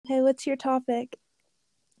Okay, what's your topic?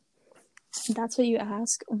 That's what you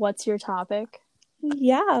ask. What's your topic?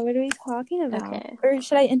 Yeah, what are we talking about? Okay. Or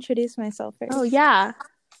should I introduce myself first? Oh, yeah.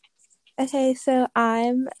 Okay, so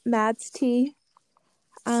I'm Mads T.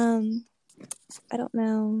 I don't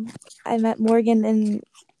know. I met Morgan in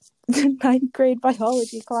the 9th grade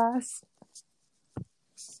biology class.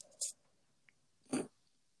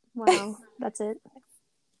 Wow, that's it.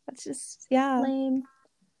 That's just, yeah. Lame.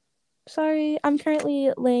 Sorry, I'm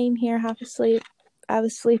currently laying here half asleep. I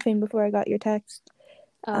was sleeping before I got your text.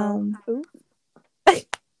 Ooh.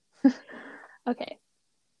 Okay.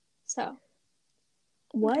 So,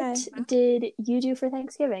 what did you do for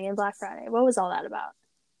Thanksgiving and Black Friday? What was all that about?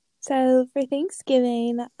 So for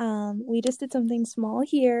Thanksgiving, we just did something small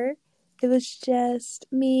here. It was just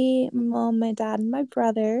me, my mom, my dad, and my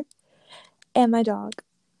brother, and my dog.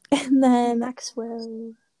 And then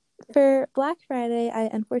Maxwell. For Black Friday, I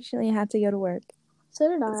unfortunately had to go to work. So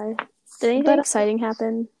did I. Did anything exciting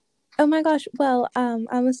happen? Oh my gosh, well, I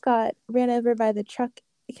almost got ran over by the truck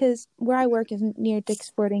because where I work is near Dick's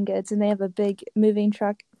Sporting Goods, and they have a big moving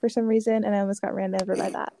truck for some reason, and I almost got ran over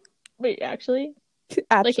by that. Wait, actually?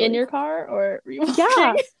 Like in your car, or were you walking?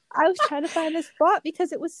 Yeah, I was trying to find a spot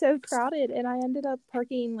because it was so crowded, and I ended up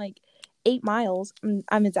parking like 8 miles,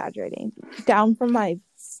 I'm exaggerating, down from my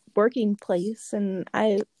working place, and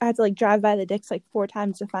I had to like drive by the Dick's like 4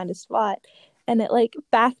 times to find a spot, and it like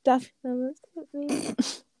backed up and almost hit me.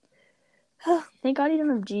 Thank God you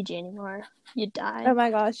don't have Gigi anymore. You'd die. Oh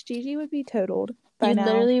my gosh, Gigi would be totaled by now.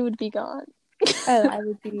 You literally would be gone. Oh, I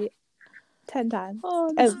would be 10 times.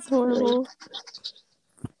 Oh, this is horrible.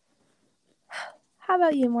 How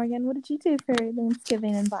about you, Morgan? What did you do for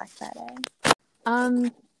Thanksgiving and Black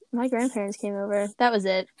Friday? My grandparents came over. That was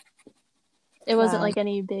it. It wasn't like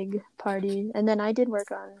any big party. And then I did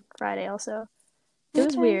work on Friday also. It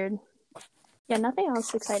was weird. Yeah, nothing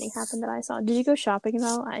else exciting happened that I saw. Did you go shopping at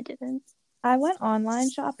all? I didn't. I went online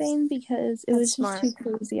shopping because it was just too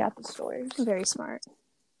crazy at the stores. Very smart.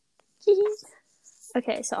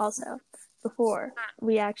 Okay, so also, before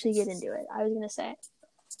we actually get into it, I was going to say,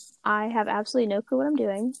 I have absolutely no clue what I'm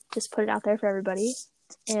doing. Just put it out there for everybody.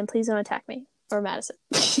 And please don't attack me. Or Madison.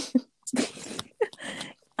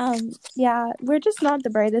 Yeah, we're just not the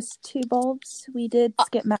brightest 2 bulbs. We did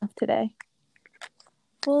skip math today.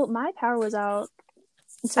 Well, my power was out.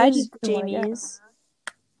 So was Jamie's.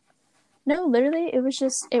 No, literally, it was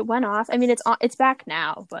just, it went off. I mean, it's back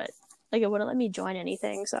now, but like it wouldn't let me join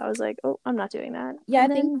anything. So I was like, oh, I'm not doing that. Yeah,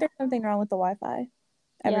 and I think there's something wrong with the Wi-Fi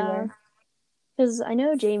everywhere. Because I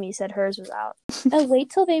know Jamie said hers was out. Oh, wait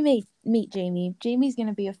till they meet Jamie. Jamie's going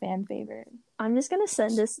to be a fan favorite. I'm just going to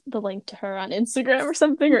send the link to her on Instagram or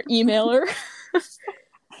something, or email her.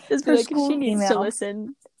 Just be like, she needs to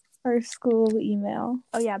listen. Or school email.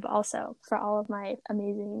 Oh, yeah, but also for all of my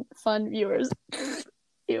amazing, fun viewers.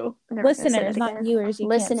 Ew. Listeners, not viewers.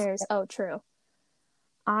 Listeners. Oh, true.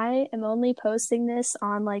 I am only posting this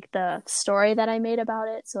on like the story that I made about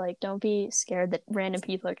it, so like don't be scared that random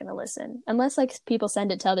people are gonna listen. Unless like people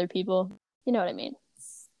send it to other people. You know what I mean?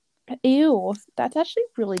 Ew. That's actually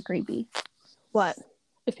really creepy. What?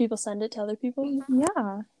 If people send it to other people?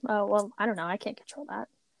 Yeah. Oh, well, I don't know. I can't control that.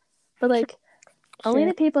 But like only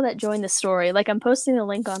the people that join the story. Like I'm posting the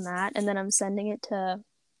link on that, and then I'm sending it to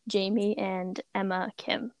Jamie and Emma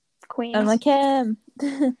Kim. Queens. Emma Kim.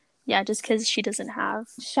 Yeah, just because she doesn't have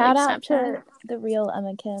shout out to the real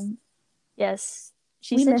Emma Kim. Yes,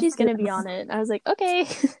 she said she's gonna be on it. I was like, okay,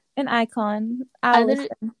 an icon. I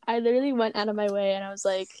literally went out of my way, and I was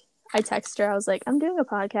like, I texted her. I was like, I'm doing a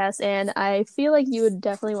podcast, and I feel like you would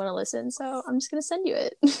definitely want to listen, so I'm just gonna send you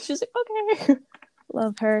it. She's like, okay.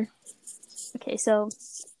 Love her. Okay, so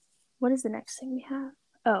what is the next thing we have?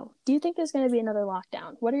 Oh, do you think there's gonna be another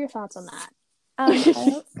lockdown? What are your thoughts on that?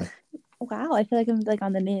 Wow, I feel like I'm like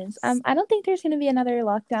on the news. I don't think there's going to be another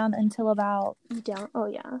lockdown until about... You don't? Oh,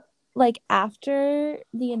 yeah. Like after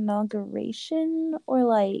the inauguration or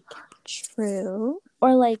like... True.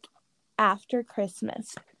 Or like after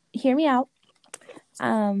Christmas. Hear me out.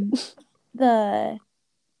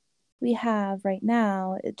 We have right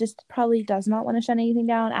now, it just probably does not want to shut anything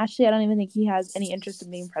down. Actually, I don't even think he has any interest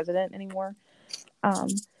in being president anymore.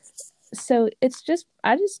 So it's just,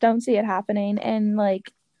 I just don't see it happening. And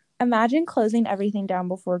like, imagine closing everything down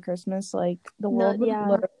before Christmas. Like, the world would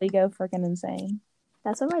literally go freaking insane.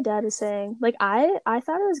 That's what my dad is saying. Like, I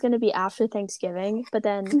thought it was going to be after Thanksgiving, but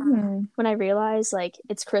then when I realized, like,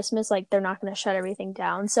 it's Christmas, like, they're not going to shut everything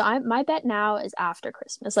down. So my bet now is after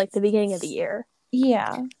Christmas, like, the beginning of the year.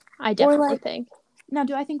 Yeah. I definitely think. Now,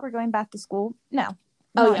 do I think we're going back to school? No.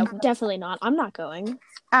 Oh, yeah, definitely not. I'm not going.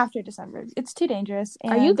 After December. It's too dangerous.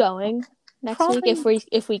 Are you going? next week Probably,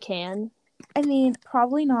 if we can. I mean,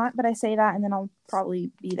 probably not, but I say that and then I'll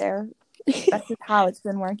probably be there. That's just how it's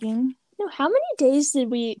been working. No, how many days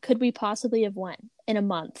could we possibly have went in a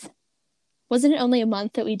month? Wasn't it only a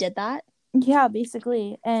month that we did that? Yeah,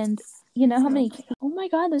 basically. And you know how many Oh my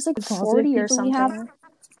god, there's like positive 40 or people we have? something.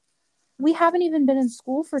 We haven't even been in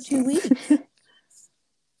school for 2 weeks.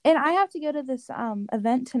 And I have to go to this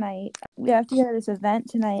event tonight. We have to go to this event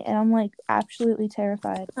tonight, and I'm like absolutely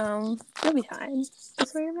terrified. You'll be fine.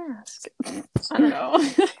 Just wear your mask. I don't know.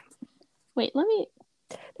 Wait, let me.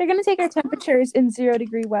 They're gonna take our temperatures in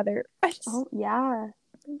 0-degree weather. Oh yeah.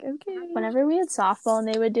 Okay. Whenever we had softball and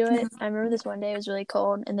they would do it, I remember this one day it was really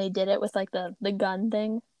cold and they did it with like the gun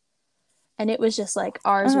thing, and it was just like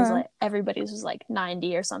ours was like everybody's was like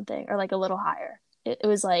 90 or something or like a little higher. It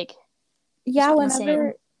was like yeah. Whenever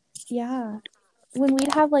insane. yeah. When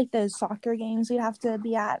we'd have like those soccer games we'd have to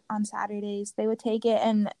be at on Saturdays, they would take it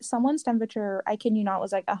and someone's temperature, I kid you not,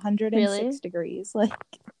 was like 106 Really? degrees. Like,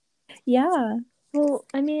 yeah. Well,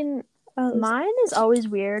 I mean, mine is always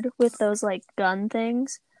weird with those like gun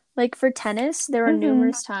things. Like for tennis, there were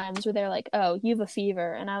numerous times where they're like, "Oh, you have a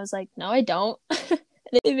fever," and I was like, "No, I don't."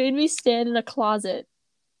 They made me stand in a closet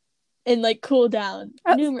and like cool down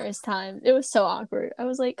numerous times. It was so awkward. I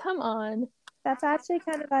was like, "Come on." That's actually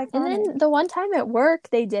kind of And iconic. then the one time at work,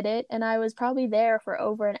 they did it, and I was probably there for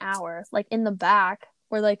over an hour, like in the back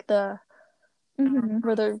where like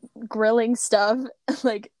where they're grilling stuff,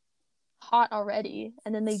 like hot already.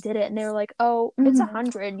 And then they did it, and they were like, "Oh, it's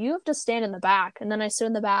 100. You have to stand in the back." And then I stood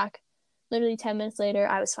in the back. Literally 10 minutes later,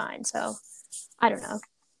 I was fine. So I don't know.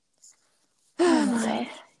 Oh my gosh.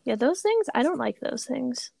 Yeah, those things, I don't like those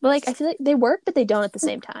things. But like, I feel like they work, but they don't at the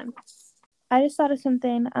same time. I just thought of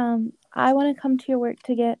something. I want to come to your work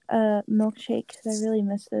to get a milkshake because I really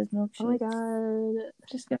miss those milkshakes. Oh my god.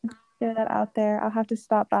 Just gonna throw that out there. I'll have to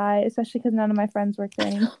stop by, especially because none of my friends work there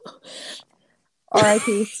anymore.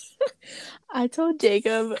 R.I.P. I told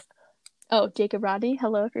Jacob, Jacob Rodney,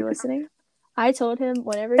 hello if you're listening. I told him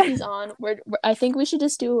whenever he's on, I think we should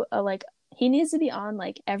just do a like, he needs to be on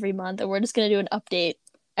like every month, and we're just gonna do an update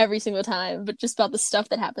every single time, but just about the stuff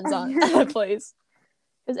that happens on at that place.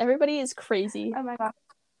 Because everybody is crazy. Oh my god.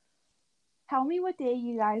 Tell me what day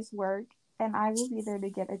you guys work, and I will be there to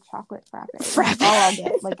get a chocolate frappe. That's all I'll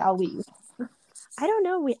get. Like, I'll leave. I don't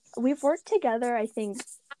know. We've worked together, I think,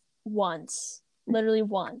 once. Literally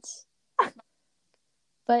once.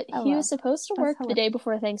 But he was supposed to work the day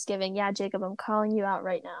before Thanksgiving. Yeah, Jacob, I'm calling you out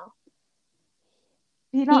right now.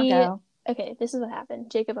 Did he not go? Okay, this is what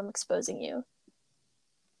happened. Jacob, I'm exposing you.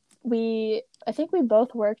 I think we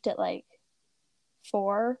both worked at like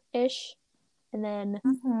 4-ish. And then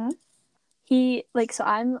so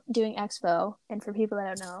I'm doing expo. And for people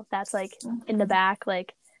that don't know, that's like in the back,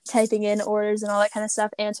 like typing in orders and all that kind of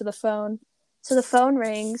stuff, answer the phone. So the phone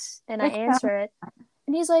rings and I answer it.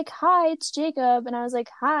 And he's like, "Hi, it's Jacob." And I was like,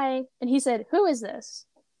 "Hi." And he said, "Who is this?"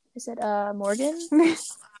 I said, Morgan."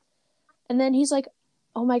 And then he's like,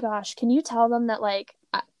 "Oh my gosh, can you tell them that like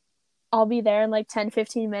I'll be there in like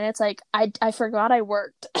 10-15 minutes? Like I forgot I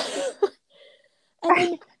worked."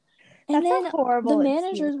 And then the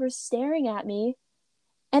managers were staring at me.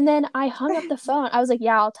 And then I hung up the phone. I was like,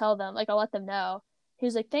 "Yeah, I'll tell them. Like I'll let them know." He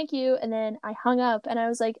was like, "Thank you." And then I hung up and I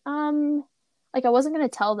was like, like I wasn't gonna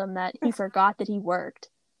tell them that he forgot that he worked.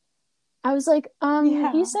 I was like,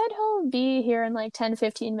 he said he'll be here in like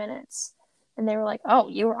 10-15 minutes. And they were like, "Oh,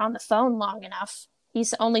 you were on the phone long enough.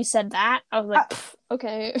 He's only said that." I was like,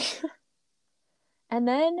 "Okay." And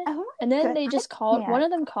then they just called, one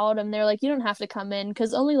of them called him. They're like, "You don't have to come in,"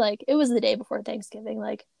 because only like, it was the day before Thanksgiving.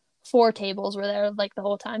 Like 4 tables were there like the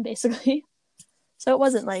whole time, basically. So it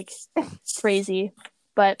wasn't like crazy,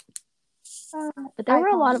 but there were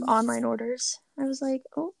a lot of online orders. I was like,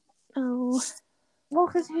 oh. Well,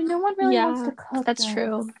 because no one really wants to cook. That's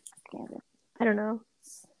true. I don't know.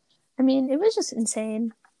 I mean, it was just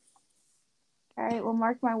insane. All right, well,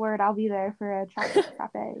 mark my word, I'll be there for a chocolate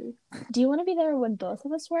frappe. Do you want to be there when both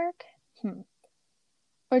of us work?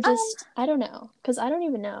 Or just, I don't know, because I don't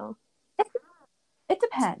even know. It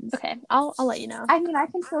depends. Okay, I'll let you know. I mean, I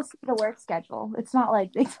can still see the work schedule. It's not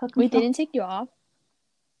like they took me. Wait, they didn't take you off?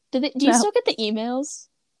 Do you still get the emails?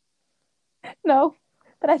 No,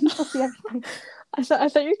 but I can still see everything. I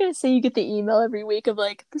thought you were gonna say you get the email every week of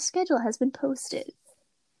like, the schedule has been posted.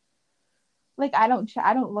 Like I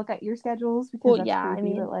don't look at your schedules because that's creepy, I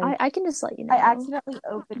mean, but like I can just let you know. I accidentally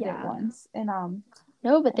opened it once and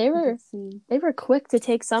no, but they were quick to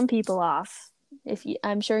take some people off.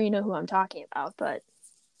 I'm sure you know who I'm talking about, but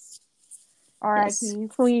R.I.P.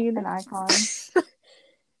 Queen, an icon.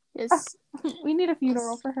 Yes, we need a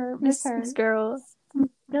funeral for her. Miss her, this girl.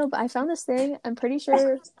 No, but I found this thing. I'm pretty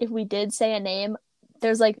sure if we did say a name,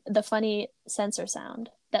 there's like the funny censor sound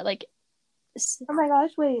that like. Oh my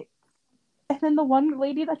gosh, wait. And then the one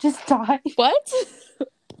lady that just died. What?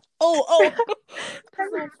 Oh,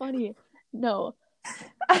 that's not funny. No.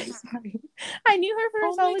 I'm sorry. I knew her for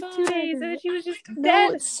a Oh my solid 2 days and then god. she was just No,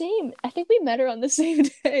 dead. same. I think we met her on the same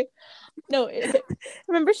day. No,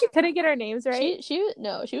 Remember she couldn't get our names right? she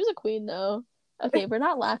was a queen though. Okay, we're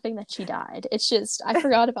not laughing that she died. It's just I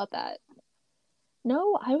forgot about that.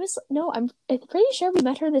 I'm pretty sure we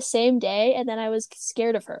met her the same day and then I was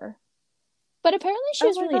scared of her. But apparently she Oh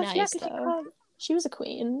was my really gosh, yeah, nice because she though. called. She was a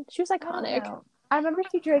queen. She was I don't iconic. know. I remember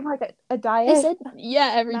she drank like a They diet said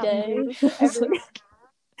yeah every Mountain day. Dew every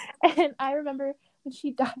and I remember when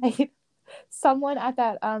she died, someone at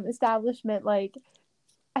that establishment, like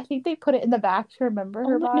I think they put it in the back to remember Oh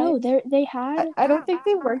her my by. no, they had. I don't think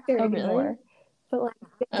they work there Oh really? anymore. But like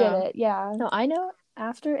they did Oh it, yeah. no, I know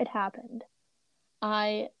after it happened.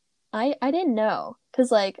 I I didn't know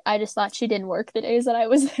because like I just thought she didn't work the days that I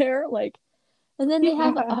was there. Like, and then they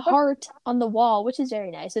have a Yeah. heart on the wall, which is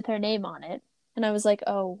very nice with her name on it. And I was like,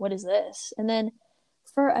 oh, what is this? And then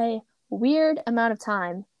for a weird amount of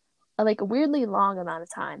time, like a weirdly long amount of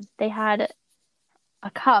time, they had a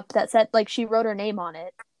cup that said like she wrote her name on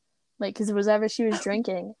it, like because it was ever she was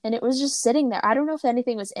drinking, and it was just sitting there. I don't know if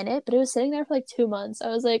anything was in it, but it was sitting there for like 2 months. I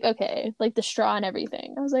was like, okay, like the straw and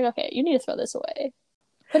everything. I was like, okay, you need to throw this away.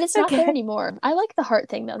 But it's not there Okay. anymore. I like the heart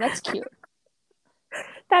thing though. That's cute.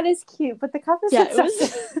 That is cute, but the cup is Yeah, it was.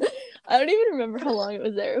 excessive. I don't even remember how long it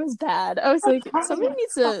was there. It was bad. I was like, Oh somebody my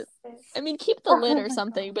needs to. gosh. I mean, keep the lid Oh or my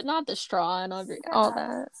something, but gosh. not the straw and all Yeah.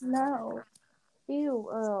 that. No. Ew.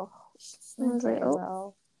 Oh. I was like, Okay, oh,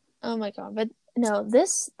 well. oh my god. But no,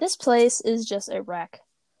 this place is just a wreck.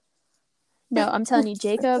 No, I'm telling you,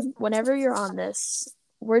 Jacob. Whenever you're on this,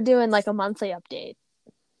 we're doing like a monthly update.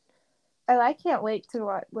 Oh, I can't wait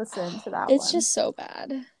to listen to that It's one. just so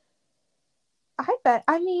bad. I bet.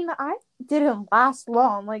 I mean, I didn't last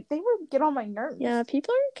long. Like they were get on my Yeah, nerves.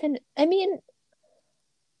 people are can. I mean,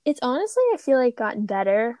 it's honestly I feel like gotten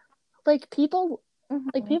better. Like people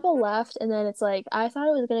Mm-hmm. people left and then it's like I thought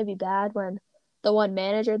it was gonna be bad when the one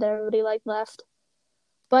manager that everybody liked left.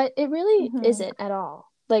 But it really Mm-hmm. isn't at all.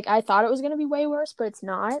 Like I thought it was gonna be way worse, but it's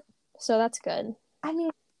not. So that's good. I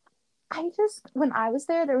mean, I just when I was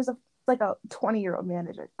there was a 20-year-old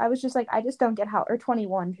manager. I was just like, I just don't get how, or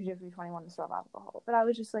 21 because you have to be 21 to sell alcohol. But I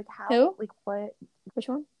was just like, how, Who? like what? Which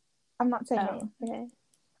one? I'm not saying Oh, name. okay.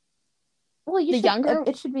 Well, you The should. younger.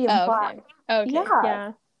 It should be Oh, okay. implied. Okay, Yeah,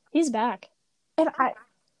 yeah. He's back. and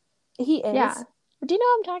he Yeah. is. Do you know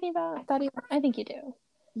what I'm talking I about? thought he. I think you do.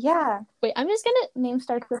 Yeah, Wait, I'm just gonna. name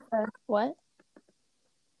starts with a. What?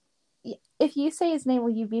 If you say his name, will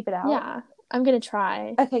you beep it out? Yeah, I'm gonna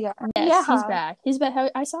try. Okay, yeah, Yes, he's yeah. back. He's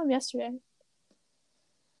back. I saw him yesterday.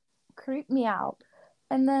 Creeped me out.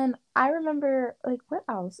 And then I remember, like, what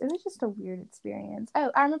else? It was just a weird experience.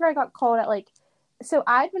 Oh, I remember I got called at, like, so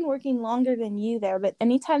I'd been working longer than you there, but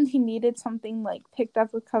anytime they needed something, like, picked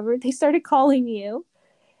up or covered, they started calling you.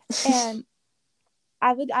 And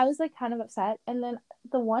I was, like, kind of upset. And then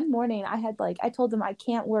the one morning I told them I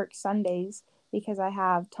can't work Sundays because I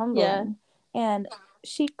have Yeah. tumbling. And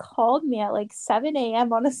she called me at, like, 7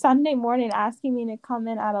 a.m. on a Sunday morning asking me to come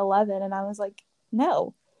in at 11. And I was like,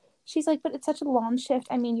 no. She's like, but it's such a long shift.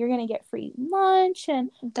 I mean, you're going to get free lunch.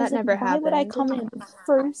 And I That was like, never why would I happened. come in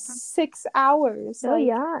for 6 hours? No, Like,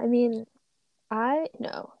 yeah. I mean, I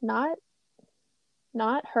no, not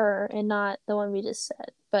her and not the one we just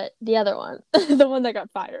said, but the other one, the one that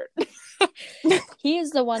got fired. He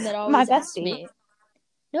is the one that my always asks bestie. me.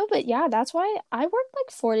 No, but yeah, that's why I worked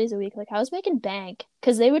like 4 days a week. Like I was making bank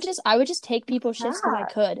because I would just take people's shifts because I Yeah.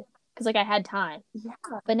 could because like I had time. Yeah.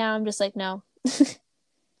 But now I'm just like no.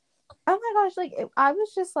 Oh my gosh. Like, I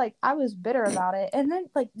was just like, I was bitter about it. And then,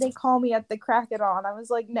 like, they call me at the crack of dawn. I was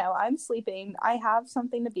like, no, I'm sleeping. I have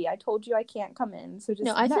something to be. I told you I can't come in. So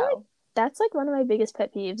No, just I feel like no. that's like one of my biggest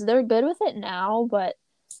pet peeves. They're good with it now, but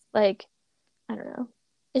like I don't know.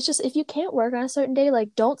 It's just if you can't work on a certain day,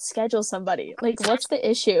 like don't schedule somebody. Like what's the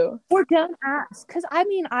issue? Or don't ask. Because, I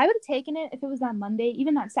mean, I would have taken it if it was that Monday,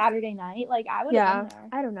 even that Saturday night. Like, I would have been Yeah, there.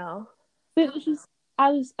 I don't know. But it was just,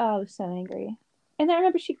 I was so angry. And then I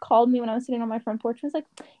remember she called me when I was sitting on my front porch and was like,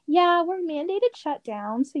 yeah, we're mandated shut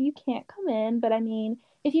down, so you can't come in. But I mean,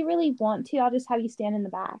 if you really want to, I'll just have you stand in the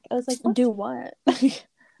back. I was like, what? Do what?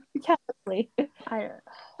 Yeah, totally. I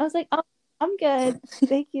I was like, oh, I'm good.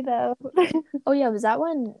 Thank you, though. Oh yeah, was that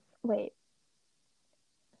one? Wait,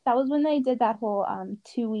 That was when they did that whole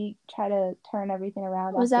 2 week try to turn everything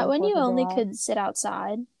around was after that the when you 4th of only July. could sit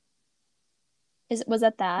outside? Was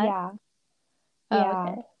that that? Yeah. Oh,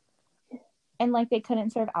 Yeah. okay. And like they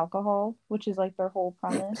couldn't serve alcohol, which is like their whole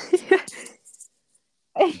premise.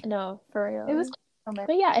 No, for It was real.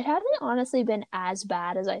 But yeah, it hasn't honestly been as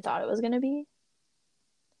bad as I thought it was gonna be.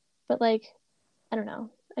 But like, I don't know.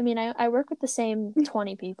 I mean, I work with the same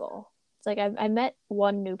 20 people. It's like I met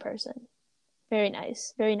one new person. Very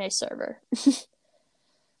nice server.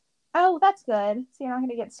 Oh, that's good. So you're not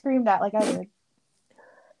gonna get screamed at like I did. Who'd you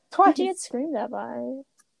Twice. get screamed at by?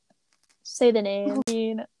 Say the name. I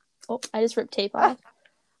mean, oh, I just ripped tape off.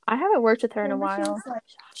 I haven't worked with her in a Remember while.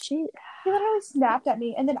 She she literally snapped at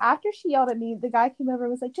me, and then after she yelled at me, the guy came over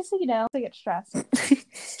and was like, "Just so you know, I get stressed."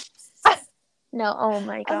 No, oh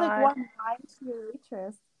my I was like, god. "Why lied to your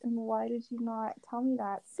waitress? And why did you not tell me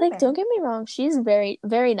that Like, sooner?" don't get me wrong, she's very,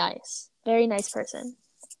 very nice. Very nice person.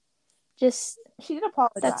 Just, She did that's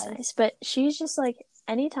apologize. nice. But she's just like,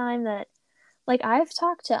 anytime that, like, I've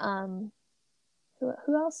talked to,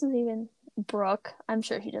 who else is even, Brooke. I'm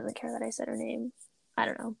sure she doesn't care that I said her name. I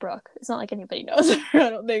don't know, Brooke. It's not like anybody knows her. I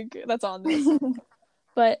don't think that's on this.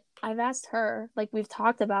 But I've asked her, like, we've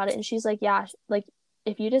talked about it, and she's like, yeah, like,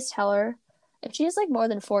 if you just tell her, if she has, like, more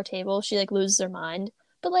than 4 tables, she, like, loses her mind.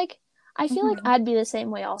 But, like, I feel like I'd be the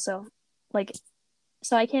same way also. Like,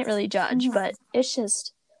 so I can't really judge, but it's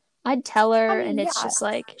just, I'd tell her, I mean, and it's yeah. just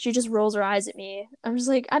like, she just rolls her eyes at me. I'm just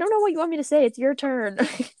like, I don't know what you want me to say. It's your turn.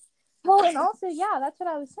 Well, and also, yeah, that's what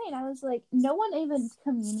I was saying. I was like, no one even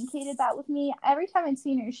communicated that with me. Every time I'd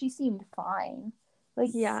seen her, she seemed fine. Like,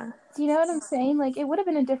 Yeah. do you know what I'm saying? Like, it would have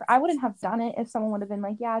been a different. I wouldn't have done it if someone would have been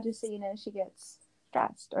like, yeah, just so you know, she gets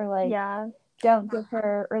stressed, or like, Yeah. don't give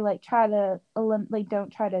her, or like, try to like,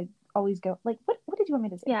 don't try to always go. Like, what did you want me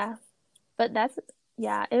to say? Yeah. But that's,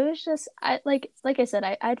 yeah, it was just, like I said,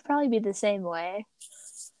 I'd probably be the same way.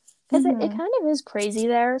 Because it kind of is crazy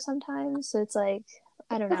there sometimes. So it's like,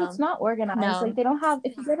 I don't Because know. it's not organized. Like, No. they don't have.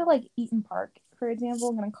 If you go to like Eaton Park, for example,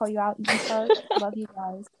 I'm gonna call you out, Eaton Park. Love you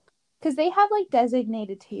guys. Because they have like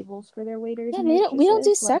designated tables for their waiters Yeah, and we don't do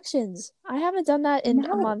waitresses. Like, sections. I haven't done that in a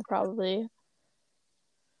no, month probably.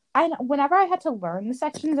 whenever I had to learn the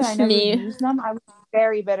sections and I never Me. used them, I was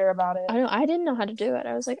very bitter about it. I didn't know how to do it.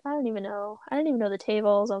 I was like, I don't even know. I didn't even know the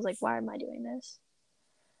tables. I was like, why am I doing this?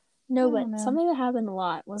 I No, but don't know. something that happened a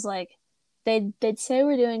lot was like they'd say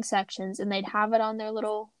we're doing sections and they'd have it on their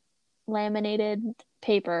little laminated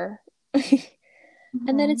paper.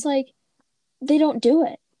 And then it's like they don't do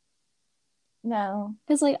it. No.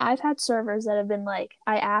 Because like I've had servers that have been like,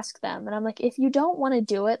 I ask them and I'm like, if you don't want to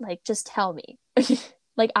do it, like just tell me.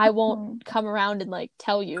 Like I won't come around and like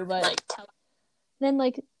tell you, but like then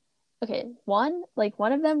like okay, one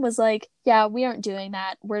of them was like, yeah, we aren't doing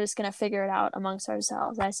that. We're just gonna figure it out amongst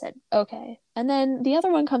ourselves. I said, okay. And then the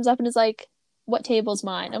other one comes up and is like, what table's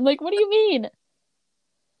mine? I'm like, what do you mean? I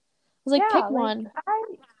was like, Yeah, pick like one.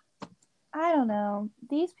 I don't know.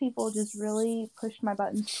 These people just really pushed my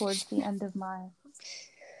buttons towards the end of my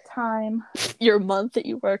time. Your month that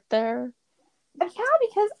you worked there. Yeah,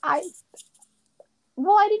 because I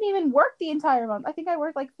didn't even work the entire month. I think I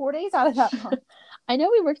worked like 4 days out of that month. I know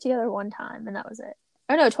we worked together one time and that was it.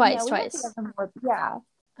 Oh no, twice, No, we worked twice. together more. Yeah.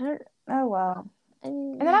 I don't, Oh well. I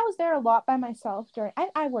And then I was there a lot by myself during.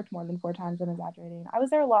 I worked more than 4 times. I'm exaggerating. I was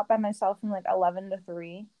there a lot by myself from like 11 to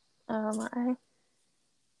 3. I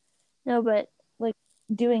no, but Like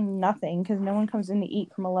doing nothing because no one comes in to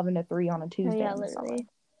eat from 11 to 3 on a oh Tuesday yeah, in the summer. literally.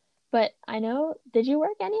 But I know. Did you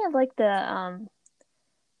work any of like the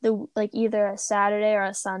like either a Saturday or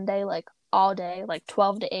a Sunday, like all day, like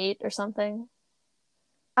 12 to 8 or something?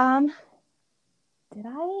 Um, did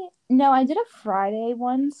I? No, I did a Friday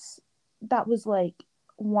once that was like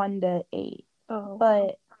 1 to 8, Oh,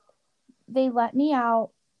 but they let me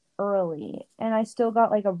out early and I still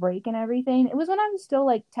got like a break and everything. It was when I was still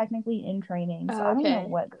like technically in training, so oh I don't know okay.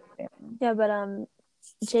 what. Yeah, but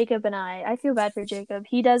Jacob and I feel bad for Jacob.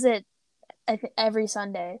 He does it every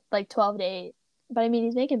Sunday, like 12 to 8. But I mean,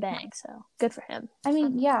 he's making bank, so good for him. I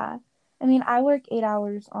mean, yeah. I mean, I work 8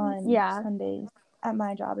 hours on Yeah, Sundays at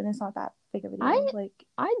my job, and it's not that big of a I deal. Like,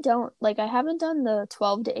 I don't like. I haven't done the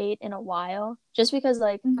 12 to 8 in a while, just because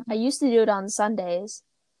like I mm-hmm, used to do it on Sundays,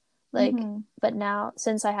 like, mm-hmm, but now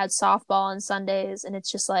since I had softball on Sundays, and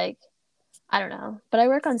it's just like I don't know. But I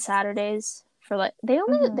work on Saturdays for like they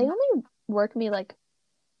mm-hmm. only work me like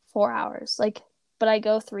 4 hours, like, but I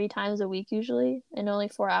go 3 times a week usually, and only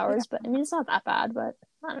 4 hours. But I mean, it's not that bad, but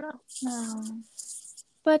I don't know. No.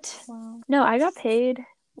 But Wow. no, I got paid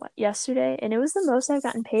yesterday, and it was the most I've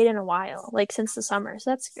gotten paid in a while, like since the summer.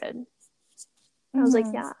 So that's good. I was like,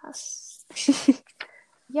 Mm-hmm. yes.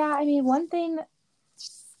 Yeah, I mean, one thing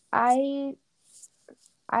I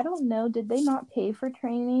I don't know, did they not pay for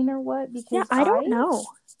training or what? Yeah, Because I don't know.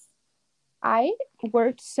 I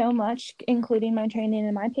worked so much, including my training,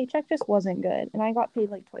 and my paycheck just wasn't good. And I got paid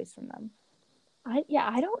like twice from them. I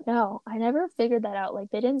don't know. I never figured that out. Like,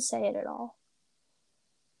 they didn't say it at all.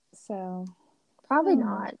 So, I Probably don't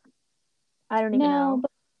know. not. I don't even No, know.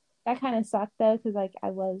 but that kind of sucked though, because like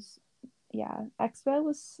yeah, expo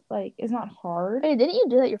was like, is not hard. Hey, didn't you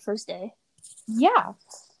do that your first day? Yeah.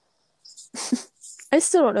 I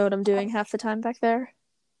still don't know what I'm doing half the time back there.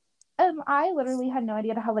 I literally had no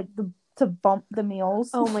idea how like to bump the meals.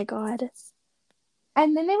 Oh my god.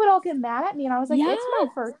 And then they would all get mad at me, and I was like, Yeah. "It's my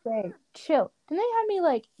first day. Chill." Then they had me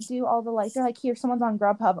like do all the like, they're like, "Here, someone's on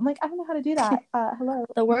Grubhub." I'm like, "I don't know how to do that." Hello,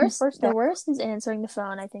 first day. The worst is answering the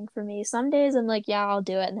phone, I think, for me. Some days I'm like, yeah, I'll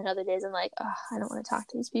do it, and then other days I'm like, oh, I don't want to talk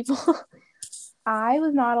to these people. I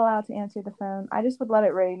was not allowed to answer the phone. I just would let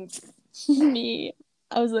it ring Me.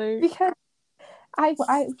 I was like, because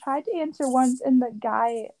I tried to answer once, and the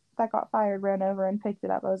guy that got fired ran over and picked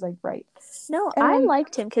it up. I was like, right. no, And I then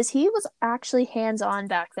liked him because he was actually hands on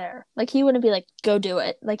back there. Like, he wouldn't be like, go do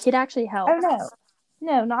it. Like, he'd actually oh help.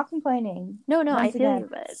 no, not complaining. No, I Once feel again, you,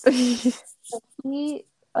 but he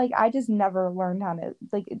like I just never learned how to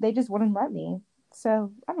like they just wouldn't let me.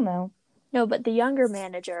 So I don't know. no, but the younger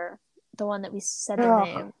manager, the one that we said their Ugh.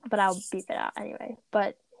 name, but I'll beep it out anyway.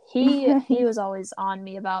 But he was always on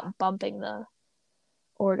me about bumping the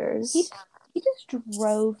he orders. he just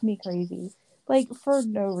drove me crazy, like for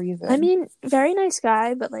no I reason. mean, very nice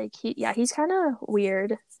guy, but like he's kind of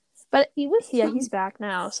weird. But He was yeah, too. he's back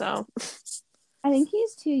now, so I think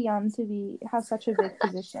he's too young to be have such a big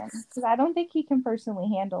position because I don't think he can personally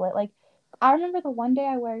handle it. Like I remember the one day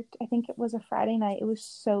I worked. I think it was a Friday night. It was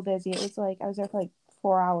so busy. It was like I was there for like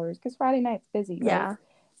 4 hours because Friday night's busy, right? yeah.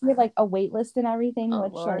 We had like a wait list and everything, Oh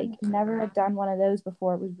which Lord. like never had done one of those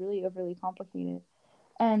before. It was really overly complicated.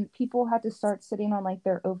 And people had to start sitting on like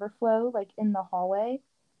their overflow, like in the hallway.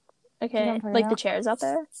 Do you know what Okay, I'm talking like the about? chairs out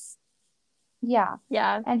there. Yeah.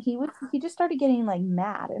 Yeah, And he just started getting like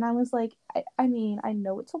mad. And I was like, I mean, I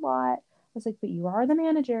know it's a lot. I was like, but you are the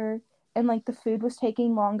manager. And like the food was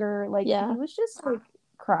taking longer. Like yeah. he was just like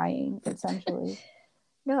crying essentially.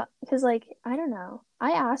 No, because like I don't know.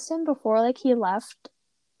 I asked him before like he left,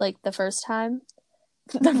 like the first time.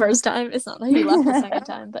 The first time. It's not like he left the second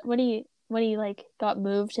time, but when he like got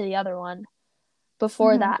moved to the other one.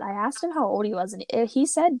 Before Hmm. that, I asked him how old he was, and he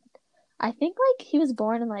said, I think like he was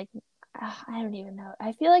born in like I don't even know.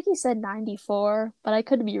 I feel like he said 94, but I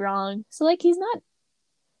could be wrong. So like he's not.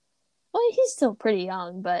 Well, he's still pretty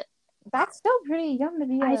young, but That's still pretty young to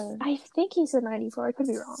be a. I think he said 94. I could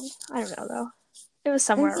be wrong. I don't know though. It was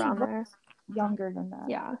And somewhere he around looked there. younger than that,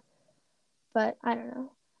 Yeah, but I don't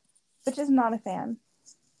know. which is not a fan.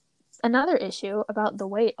 Another issue about the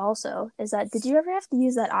wait also is that did you ever have to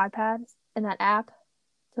use that iPad and that app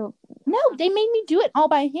to No, they made me do it all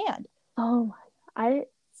by hand. oh my I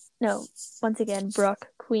no once again Brooke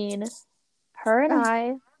Queen her and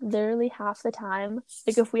I literally half the time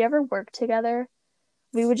like if we ever worked together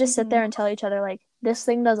we would just sit Mm-hmm. there and tell each other like this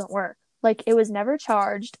thing doesn't work like it was never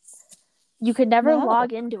charged you could never No.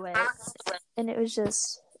 log into it and it was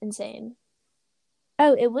just insane.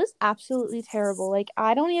 Oh, it was absolutely terrible. Like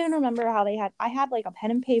I don't even remember how they had. I had like a pen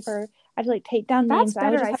and paper. I had to like take down That's names. I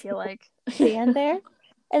would better just I have feel to like. stand there,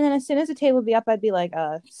 and then as soon as the table would be up, I'd be like,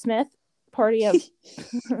 Smith, party of."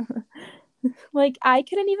 Like I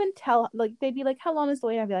couldn't even tell. Like they'd be like, "How long is the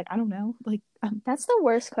wait?" I'd be like, "I don't know." Like, That's the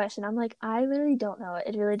worst question. I'm like, I literally don't know.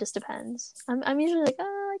 It really just depends. I'm usually like, like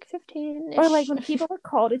or like 15-ish. when people would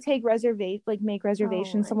call to take make Oh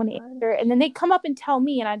reservations, my someone would god. answer, and then they'd come up and tell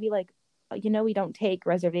me, and I'd be like, we don't take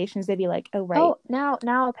reservations." They'd be like, "Oh, right." Oh, now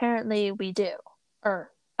apparently we do. Or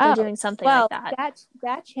they're Oh, doing something like well, that.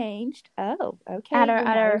 that changed. Oh, At okay. our Well, at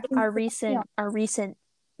now you're our getting our crazy on. recent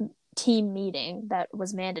team meeting that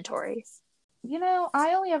was mandatory.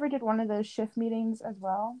 I only ever did one of those shift meetings as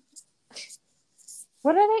well.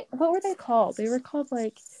 What are they? What were they called? They were called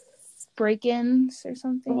like break-ins or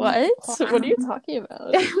something. What? What are you talking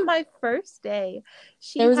about? My first day, There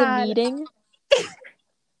she was a had meeting.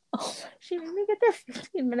 Oh, she made me get there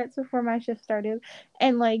 15 minutes before my shift started,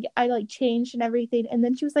 and like I like changed and everything, and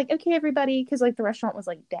then she was like, "Okay, everybody," because like the restaurant was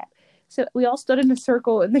like dead, so we all stood in a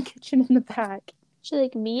circle in the kitchen in the back. she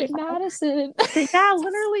like meet Madison. Yeah,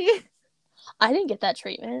 literally. I didn't get that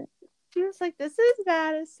treatment. She was like, "This is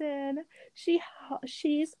Madison.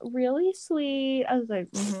 She's really sweet." I was like,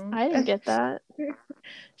 I didn't get that.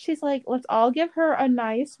 She's like, "Let's all give her a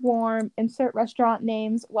nice, warm insert restaurant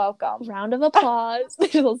names welcome." Round of applause.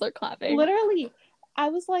 They'll start clapping. Literally, I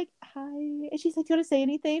was like, "Hi," and she's like, "Do you want to say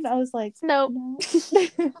anything?" I was like, Nope. "No."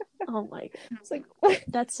 Oh my god. It's like, what?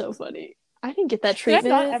 That's so funny. I didn't get that Did I not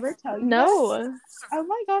treatment. ever tell you that? No. Oh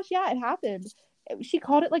my gosh, yeah, it happened. She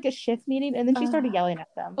called it like a shift meeting, and then she started yelling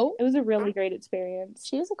at them. Oh, It was a really great experience.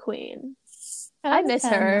 she was a queen. 10 I out of miss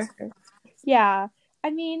 10. her. Yeah. I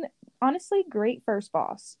mean, honestly, great first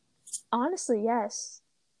boss. Honestly, yes.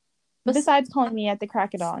 Besides calling me at the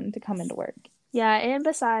crack of dawn to come into work. Yeah, and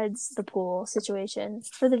besides the pool situation,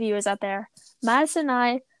 for the viewers out there, Madison and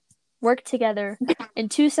I worked together in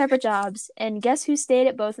 2 separate jobs, and guess who stayed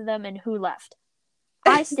at both of them and who left?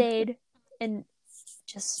 I stayed and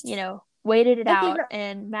just, waited it Okay, out,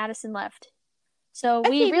 and Madison left. So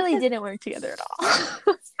we okay, really because didn't work together at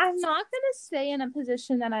all. I'm not gonna stay in a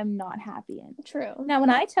position that I'm not happy in. True. Now, when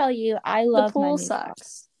I tell you I The love my pool new job,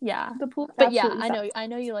 sucks. Yeah. the pool But yeah, absolutely sucks. I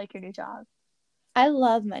know you like your new job. I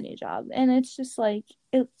love my new job, and it's just like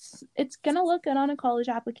it's gonna look good on a college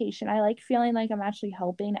application. I like feeling like I'm actually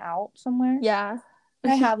helping out somewhere. Yeah.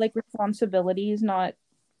 I have like responsibilities, not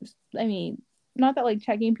not that like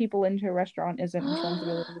checking people into a restaurant isn't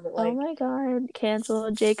responsibility, but Oh like my god, cancel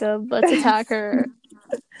Jacob. Let's attack her.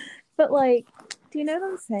 but like, do you know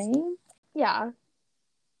what I'm saying? Yeah.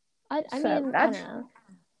 I So mean, I don't know.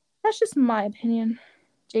 that's just my opinion.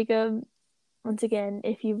 Jacob, once again,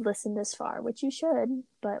 if you've listened this far, which you should,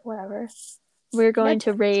 but whatever, we're going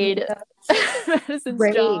to raid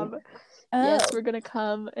Madison's job. Oh. Yes, we're gonna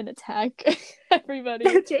come and attack everybody.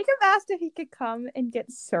 Jacob asked if he could come and get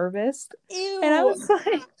serviced. Ew. And I was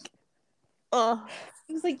like, oh.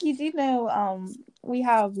 I was like, you do know, we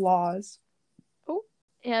have laws. Oh.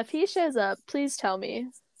 Yeah, if he shows up, please tell me.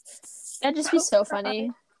 That'd just be so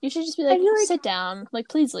funny. You should just be like, sit down. Like,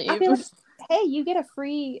 please leave. I'd be like, hey, you get a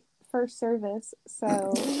free first service,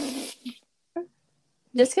 so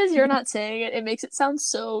just because you're not saying it, it makes it sound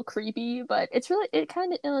so creepy, but it's really, it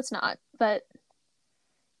kind of, no, it's not, but,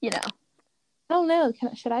 I don't know.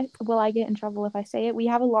 Will I get in trouble if I say it? We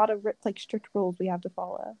have a lot of, like, strict rules we have to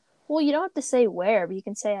follow. Well, you don't have to say where, but you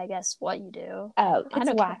can say, I guess, what you do. Oh,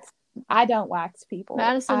 it's wax. I don't wax people.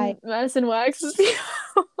 Madison waxes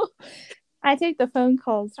people. I take the phone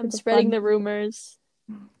calls. I'm spreading the rumors.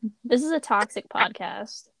 This is a toxic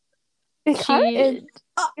podcast. You're kind of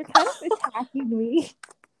attacking me.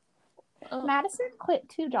 Oh. Madison quit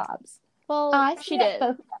 2 jobs. Well, she did.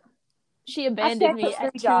 She abandoned me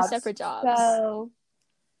at 2 separate jobs. So,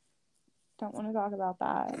 don't want to talk about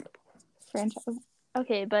that. Franchise.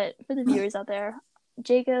 Okay, but for the viewers out there,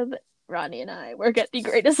 Jacob, Rodney, and I work at the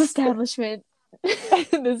greatest establishment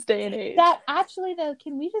in this day and age. That actually, though,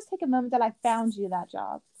 can we just take a moment that I found you that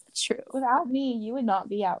job? It's true. Without me, you would not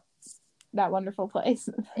be out that wonderful place.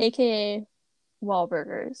 AKA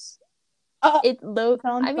Wahlburgers. I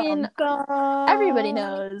mean, everybody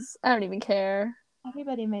knows. I don't even care.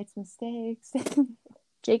 Everybody makes mistakes.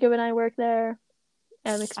 Jacob and I work there.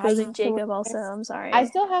 I'm exposing Jacob also. I'm sorry. I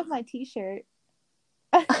still have my t-shirt.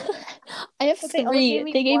 I have 3.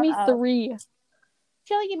 They gave me 3.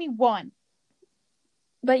 She only gave me 1.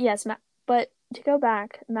 But yes, but to go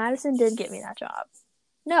back, Madison did get me that job.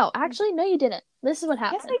 No, actually, no, you didn't. This is what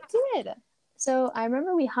happened. Yes, I did. So I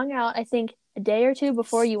remember we hung out, I think, a day or 2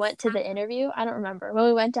 before you went to the interview. I don't remember. When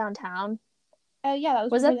we went downtown. Oh, yeah, that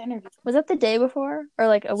was before the interview. Was that the day before? Or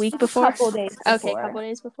like a week before? A couple days before. Okay, a couple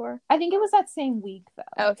days before. I think it was that same week,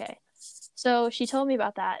 though. Okay. So she told me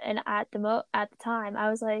about that. And at the time, I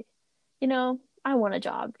was like, I want a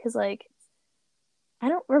job. Because, like,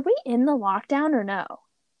 were we in the lockdown or no?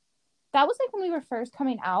 That was like when we were first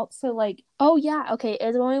coming out. So, like. Oh, yeah. Okay. It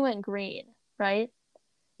was when we went green, right?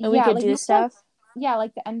 And we could do stuff.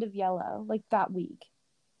 Like the end of yellow, like that week.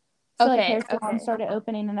 So, like, hair salons started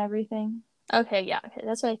opening and everything. Okay, yeah, okay,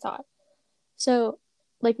 that's what I thought. So,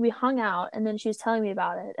 like, we hung out, and then she was telling me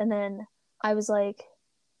about it, and then I was like,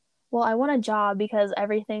 well, I want a job because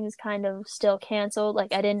everything's kind of still canceled.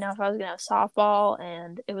 Like, I didn't know if I was going to have softball,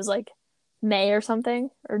 and it was, like, May or something,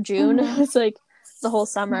 or June. Mm-hmm. It's, like, the whole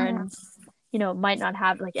summer, and, might not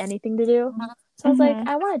have, like, anything to do. So, I was like,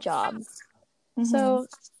 I want a job. Mm-hmm. So,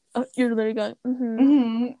 you're literally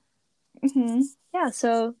going, Yeah,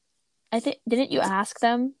 so, I think, didn't you ask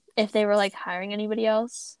them if they were, like, hiring anybody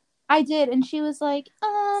else? I did, and she was like,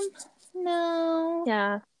 no.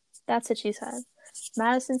 Yeah, that's what she said.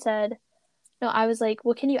 Madison said, no, I was like,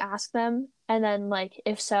 well, can you ask them? And then, like,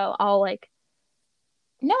 if so, I'll, like...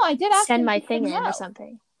 No, I did ask send my thing in or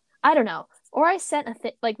something. I don't know. Or I sent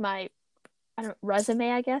my,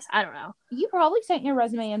 resume, I guess? I don't know. You probably sent your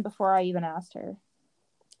resume in before I even asked her.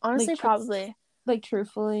 Honestly, like, probably. Like,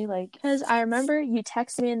 truthfully, like... Because I remember you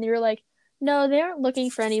texted me and you were like, no, they aren't looking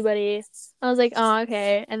for anybody. I was like, oh,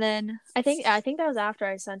 okay. And then I think that was after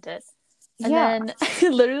I sent it. And then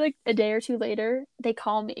literally like a day or 2 later, they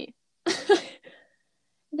call me.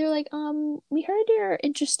 they're like, we heard you're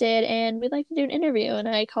interested and we'd like to do an interview. And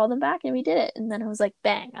I called them back and we did it. And then I was like,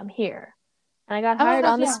 bang, I'm here. And I got hired Oh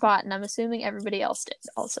on the yeah. spot, and I'm assuming everybody else did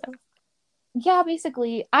also. Yeah,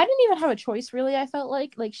 basically, I didn't even have a choice really. I felt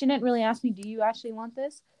like she didn't really ask me, "Do you actually want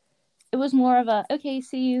this?" It was more of a, "Okay,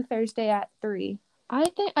 see you Thursday at 3."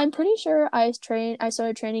 I'm pretty sure I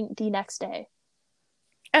started training the next day.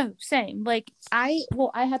 Oh, same. Like I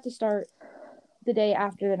had to start the day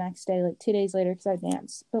after the next day, like 2 days later, because I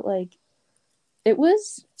danced. But like, it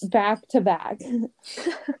was back to back.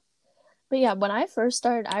 But yeah, when I first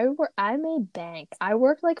started, I made bank. I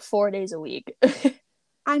worked like 4 days a week.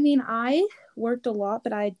 I mean, I worked a lot,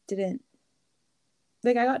 but I didn't.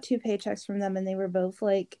 Like, I got two paychecks from them, and they were both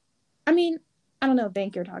like, I mean, I don't know what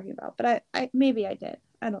bank you're talking about, but I maybe I did.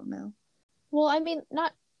 I don't know. Well, I mean,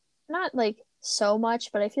 not like so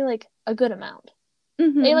much, but I feel like a good amount.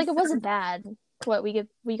 Mm-hmm. Like it wasn't bad. What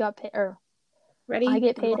we got paid, or I Ready?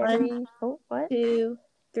 get paid One, every. Oh, what? 2,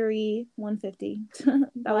 3, 150.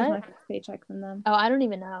 That was my What? first paycheck from them. Oh, I don't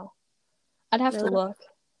even know. I'd have to Really? look.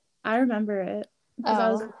 I remember it because I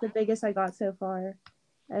was Oh, like, the biggest I got so far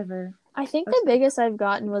ever. I think the biggest I've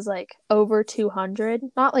gotten was like over 200.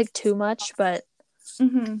 Not like too much, but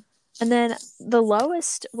Mm-hmm. and then the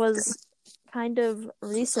lowest was kind of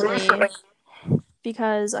recently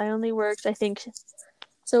because I only worked, I think,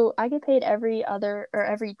 so I get paid every other or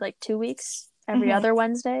every like 2 weeks, every Mm-hmm. other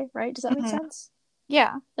Wednesday, right? Does that make Mm-hmm. sense?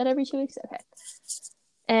 Yeah. That every 2 weeks? Okay.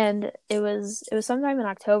 And it was sometime in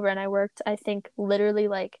October and I worked, I think, literally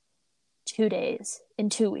like 2 days in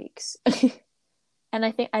 2 weeks. And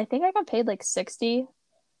I think I got paid like 60,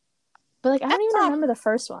 but like I don't That's even not. remember the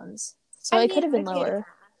first ones. So I it could mean, have been okay. lower.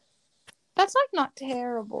 That's like not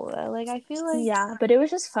terrible though. Like, I feel like. Yeah, but it was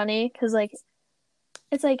just funny because like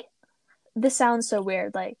it's like this sounds so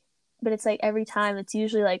weird, like, but it's like every time it's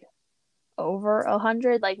usually like over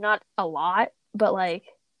 100, like not a lot, but like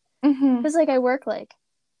Mm-hmm. because like I work like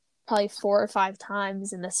probably 4 or 5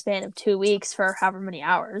 times in the span of 2 weeks for however many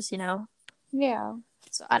hours, you know. Yeah.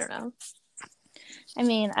 So I don't know. I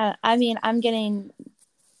mean, I'm getting.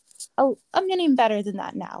 Oh, I'm getting better than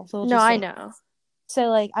that now. So we'll No, just I say. know. So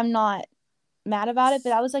like, I'm not mad about it,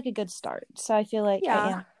 but that was like a good start. So I feel like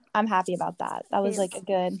Yeah. I'm happy about that. That was Okay. like a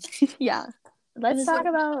good. Yeah. It Let's was talk like,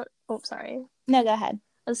 about. Oh, sorry. no, go ahead.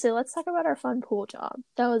 Let's talk about our fun pool job.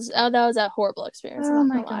 That was a horrible experience. I'm Oh not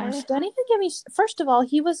my gonna gosh! lie. Don't even get me. First of all,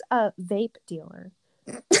 he was a vape dealer.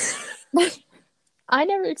 I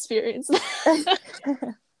never experienced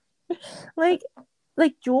that. like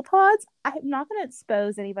like jewel pods. I'm not gonna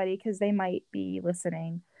expose anybody because they might be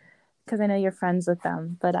listening. Because I know you're friends with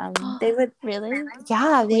them, but they would. Really?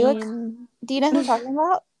 Yeah, they would. Queen. Do you know who I'm talking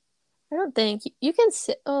about? I don't think you can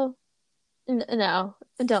sit. Oh, no,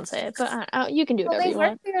 don't say it. But you can do Well, whatever they you worked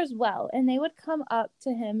want. there as well, and they would come up to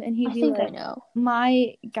him, and he'd I be think I like, know.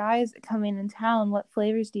 "My guys coming in town. What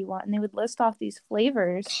flavors do you want?" And they would list off these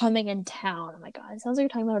flavors. Coming in town. Oh my god, it sounds like you're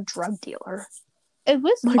talking about a drug dealer. It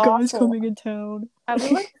was My guy's awful. coming in town.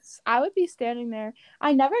 I would be standing there.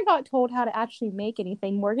 I never got told how to actually make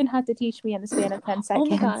anything. Morgan had to teach me in the span of 10 Oh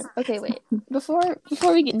my seconds. god. Okay, wait. Before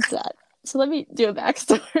we get into that, so let me do a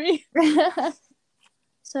backstory.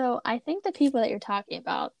 So I think the people that you're talking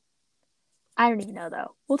about, I don't even know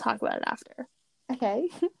though. We'll talk about it after. Okay.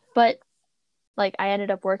 But like I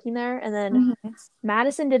ended up working there, and then Mhm.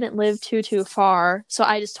 Madison didn't live too far, so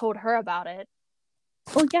I just told her about it.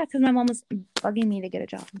 Well, yeah, because my mom was bugging me to get a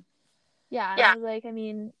job. Yeah, and I was like, I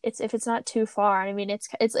mean, it's if it's not too far. I mean, it's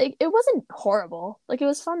like it wasn't horrible. Like it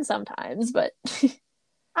was fun sometimes, but so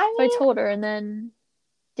I I mean, told her, and then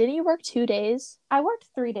didn't you work 2 days? I worked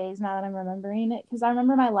 3 days now that I'm remembering it because I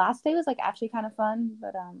remember my last day was like actually kind of fun,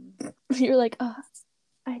 but You're like, oh,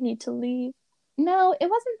 I need to leave. no, it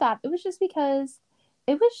wasn't that. It was just because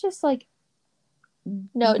it was just like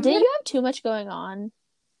No, weird. didn't you have too much going on?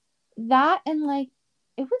 That and like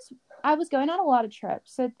it was I was going on a lot of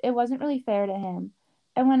trips, so it wasn't really fair to him.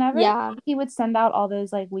 And whenever Yeah, he would send out all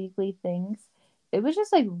those like weekly things, it was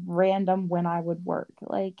just like random when I would work.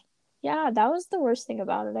 yeah, that was the worst thing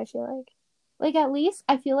about it. I feel like. Like at least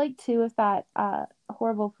I feel like too if that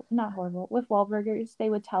horrible not horrible with Wahlburgers, they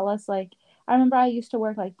would tell us like I remember I used to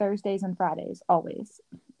work like Thursdays and Fridays always.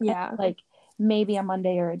 And Yeah, like maybe a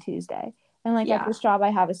Monday or a Tuesday. And like at yeah, this job I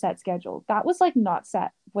have a set schedule. That was like not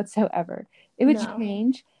set whatsoever. It would no,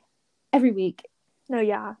 change every week. no,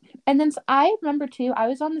 yeah, And then I remember too, I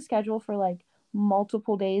was on the schedule for like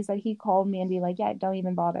multiple days that he called me and be like, "Yeah, don't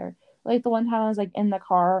even bother." Like the one time I was like in the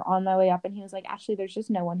car on my way up and he was like, "Actually, there's just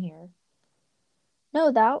no one here." no.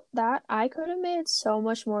 That I could have made so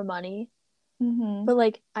much more money, Mm-hmm. but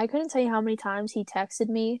like I couldn't tell you how many times he texted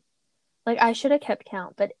me like I should have kept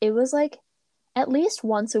count, but it was like at least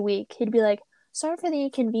once a week he'd be like, "Sorry for the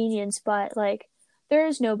inconvenience, but like there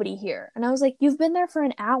is nobody here." And I was like, "You've been there for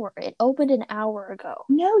an hour. It opened an hour ago."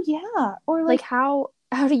 No, yeah. Or Like like how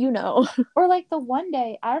do you know? or like the one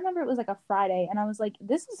day, I remember it was like a Friday and I was like,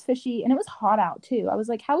 this is fishy, and it was hot out too. I was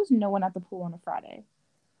like, how is no one at the pool on a Friday?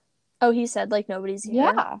 Oh, he said like nobody's here.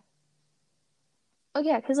 Yeah. Oh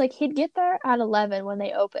yeah, because like he'd get there at 11 when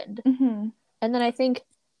they opened, Mm-hmm. and then I think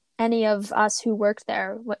any of us who worked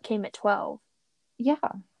there what came at 12, Yeah.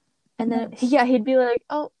 and then No. yeah, he'd be like,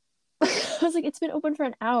 "Oh," I was like, "It's been open for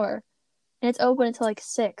an hour, and it's open until like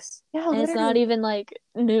 6, Yeah, and it's not literally. even like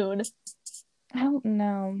noon." I don't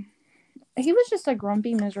know. He was just a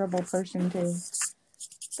grumpy, miserable person too.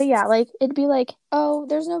 But yeah, like it'd be like, "Oh,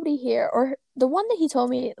 there's nobody here," or the one that he told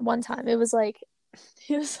me one time, it was like,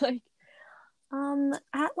 he was like,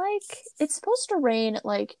 at like it's supposed to rain at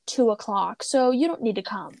like 2 o'clock, so you don't need to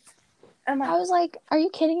come. I'm like, I was like, "Are you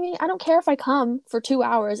kidding me? I don't care if I come for 2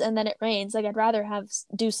 hours and then it rains. Like, I'd rather have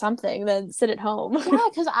do something than sit at home." yeah,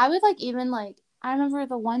 because I would like even like I remember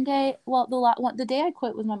the one day. Well, the day I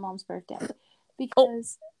quit was my mom's birthday, Oh,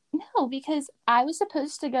 because no, because I was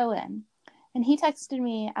supposed to go in, and he texted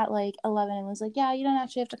me at like 11 and was like, "Yeah, you don't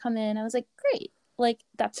actually have to come in." I was like, "Great, like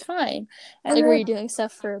that's fine." And like, were then you doing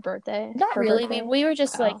stuff for a birthday? not For a really. We birthday? we were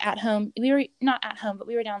just like Oh, at home. We were not at home, but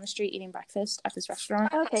we were down the street eating breakfast at this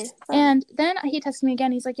restaurant. okay, fun. And then he texted me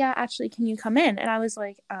again. He's like, "Yeah, actually, can you come in?" And I was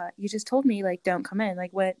like, "You just told me like don't come in.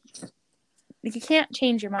 Like what? Like you can't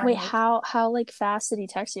change your mind. Wait, Like how like fast did he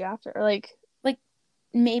text you after? like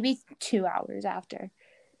maybe 2 hours after."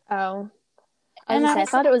 Oh, I was And gonna say, I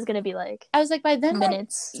thought it was gonna be like I was like, by then, like,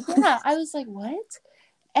 minutes. yeah, I was like, what?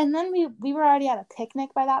 And then we were already at a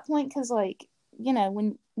picnic by that point because like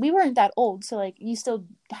when we weren't that old, so like you still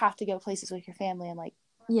have to go places with your family and like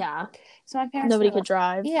Yeah, so my parents were nobody like, could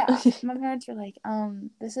drive. yeah, my parents were like,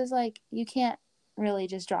 this is like you can't really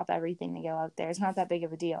just drop everything to go out there. It's not that big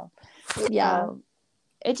of a deal. Yeah,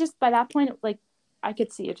 It just by that point, like I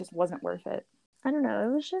could see it just wasn't worth it. I don't know.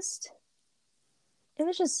 It was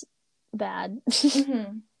just bad.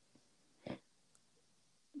 Mm-hmm.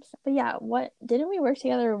 But yeah, what didn't we work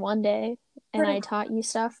together one day and For I taught you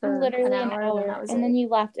stuff for an literally an hour and then that hour, was and then it? you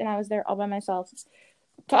left, and I was there all by myself.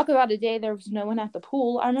 Talk about a day there was no one at the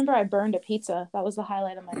pool. I remember I burned a pizza. That was the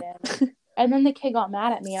highlight of my day. And then the kid got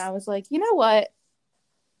mad at me, and I was like, you know what?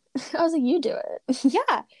 I was like, you do it.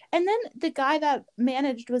 Yeah. And then the guy that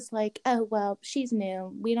managed was like, oh, well, she's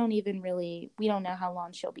new. We don't know how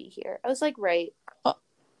long she'll be here. I was like, right. Oh,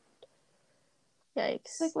 Like,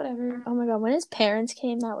 yikes. whatever. Oh my god, when his parents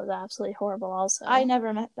came, that was absolutely horrible I also.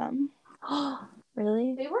 never met them.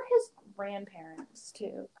 Really? They were his grandparents,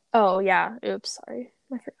 too. Oh yeah. Oops, sorry.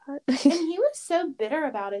 I And forgot. he was so bitter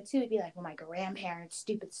about it, too. He'd be like, well, my grandparents'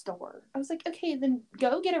 stupid store. I was like, okay, then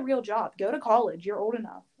go get a real job. Go to college. You're old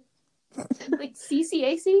enough. Like,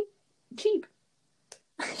 CCAC? Cheap.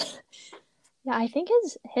 Yeah, I think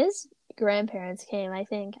his grandparents came, I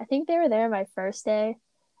think. I think they were there my first day.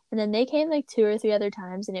 And then they came like two or three other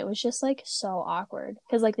times and it was just like so awkward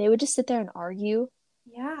because like they would just sit there and argue.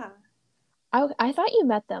 Yeah. I thought you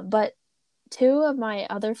met them, but two of my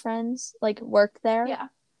other friends like worked there. Yeah.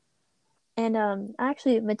 And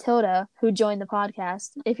actually Matilda, who joined the podcast,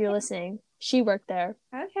 if you're listening, she worked there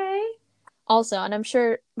Okay. also. And I'm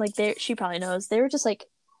sure like she probably knows. They were just like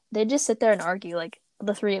they just sit there and argue like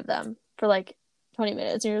the three of them for like 20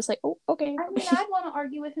 minutes and you're just like, "Oh, okay." I mean, I'd want to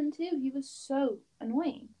argue with him too. He was so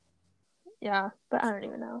annoying. Yeah, but I don't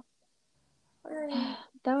even know.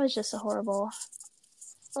 That was just a horrible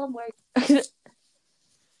Work.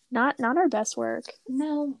 not our best work.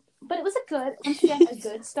 No, but it was once again, a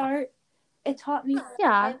good start. It taught me that I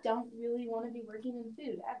Yeah, don't really want to be working in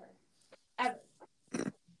food ever.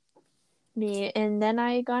 me. And then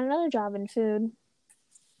I got another job in food.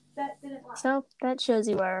 That didn't last. So that shows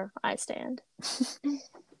you where I stand.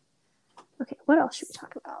 Okay, what else should we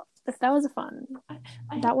talk about? If that was a fun.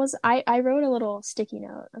 I wrote a little sticky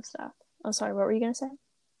note of stuff. Oh, sorry, what were you gonna say?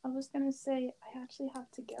 I was gonna say I actually have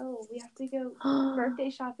to go. We have to go birthday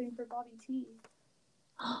shopping for Bobby T.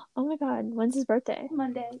 Oh my god, when's his birthday?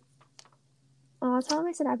 Monday. Oh, tell him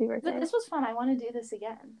I said happy But birthday. this was fun. I want to do this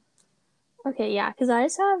again. Okay, yeah, because I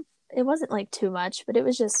just have it wasn't like too much, but it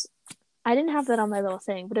was just I didn't have that on my little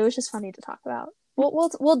thing, but it was just funny to talk about.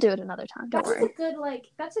 We'll do it another time. Don't worry.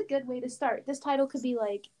 That's a good way to start. This title could be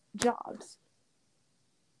like jobs.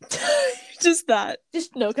 Just that.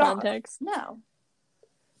 Just No jobs. context. No.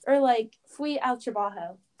 Or like fui al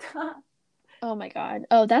trabajo. Oh my god.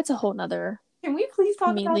 Oh, that's a whole nother Can we please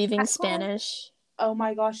talk me about leaving that class? Spanish. Oh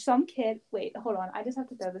my gosh, some kid. Wait, hold on. I just have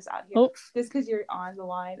to throw this out here. Oh. Just because you're on the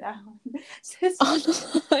line. On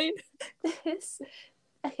the line?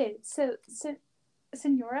 Okay, so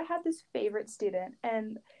Senora had this favorite student,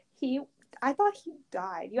 and I thought he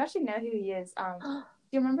died. You actually know who he is. Do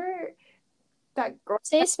you remember that girl?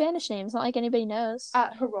 Say his Spanish name. It's not like anybody knows.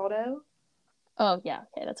 Geraldo. Oh, yeah.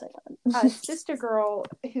 Okay, that's what I thought. Sister girl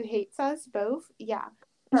who hates us both. Yeah.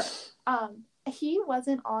 Her. He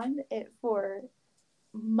wasn't on it for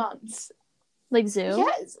months. Like Zoom?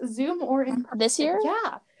 Yes, Zoom or in person. This year?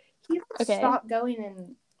 Yeah. He stopped going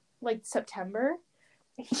in like September.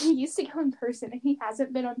 He used to go in person, and he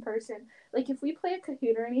hasn't been in person. Like, if we play a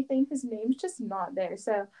Kahoot or anything, his name's just not there.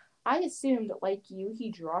 So I assumed, like you,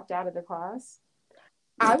 he dropped out of the class.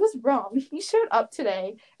 I was wrong. He showed up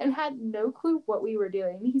today and had no clue what we were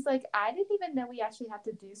doing. He's like, I didn't even know we actually have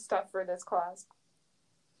to do stuff for this class.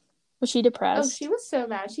 Was she depressed? Oh, she was so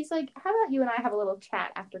mad. She's like, how about you and I have a little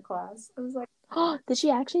chat after class? I was like, oh, did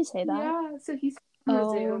she actually say that? Yeah, so he's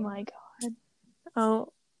Oh my god.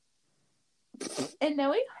 Oh. And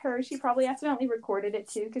knowing her, she probably accidentally recorded it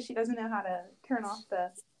too because she doesn't know how to turn off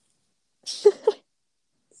the.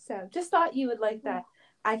 So just thought you would like that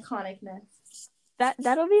iconicness.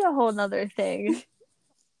 That'll be a whole nother thing.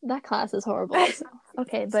 That class is horrible.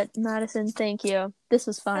 Okay, but Madison, thank you. This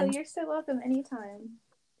was fun. Oh, you're so welcome. Anytime.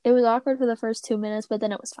 It was awkward for the first 2 minutes, but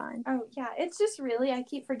then it was fine. Oh yeah, it's just really I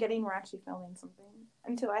keep forgetting we're actually filming something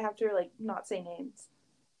until I have to like not say names.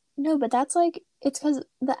 No, but that's like it's because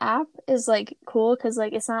the app is like cool because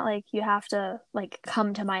like it's not like you have to like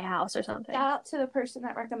come to my house or something. Shout out to the person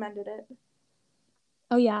that recommended it.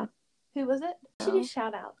 Oh yeah. Who was it? Should do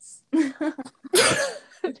shout outs.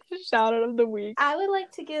 Shout out of the week. I would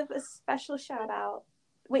like to give a special shout out.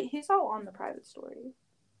 Wait, who's all on the private story?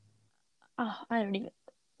 Oh, I don't even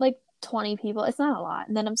like 20 people. It's not a lot.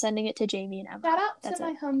 And then I'm sending it to Jamie and Emma. Shout out to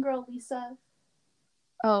my homegirl Lisa.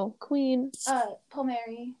 Oh, Queen.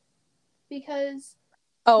 Palmieri. Because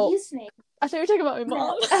these snakes. I thought you were talking about my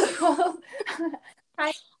mom.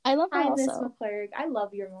 I love her Hi, also. Miss McClurg. I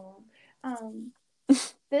love your mom.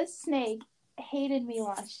 This snake hated me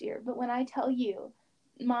last year, but when I tell you,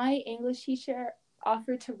 my English teacher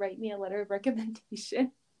offered to write me a letter of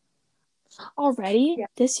recommendation. Already? Yeah.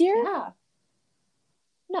 This year? Yeah.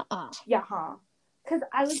 Nuh-uh. Yeah, huh? Because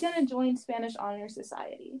I was going to join Spanish Honor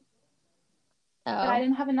Society. Oh. But I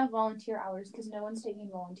didn't have enough volunteer hours because no one's taking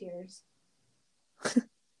volunteers.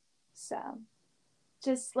 So,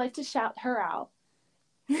 just like to shout her out.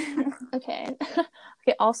 Okay.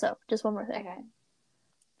 Okay, also, just one more thing. Okay.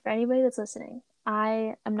 For anybody that's listening,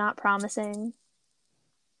 I am not promising,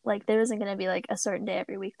 like, there isn't going to be, like, a certain day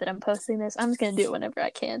every week that I'm posting this. I'm just going to do it whenever I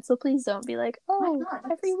can. So please don't be like, oh,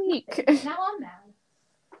 every week. Now I'm mad.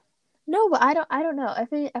 No, but I don't know.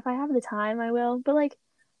 If I have the time, I will. But, like,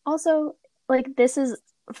 also, like, this is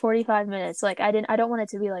 45 minutes. Like, I don't want it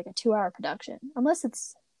to be, like, a 2-hour production. Unless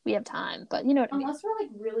we have time, but you know what I mean. Unless we're, like,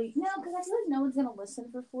 really... No, because I feel like no one's going to listen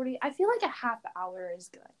for 40. I feel like a half hour is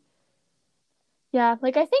good. Yeah,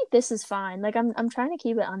 like, I think this is fine. Like, I'm trying to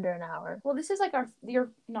keep it under an hour. Well, this is, like, I'm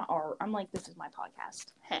like, this is my podcast.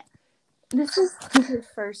 This is your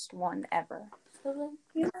first one ever. So,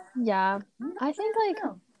 yeah. I think,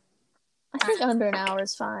 like... I think under an hour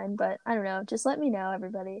is fine, but I don't know. Just let me know,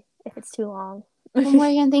 everybody, if it's too long. Well,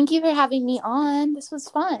 Morgan, thank you for having me on. This was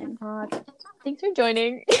fun. Thanks for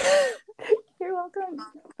joining. You're welcome.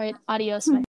 All right, adios, my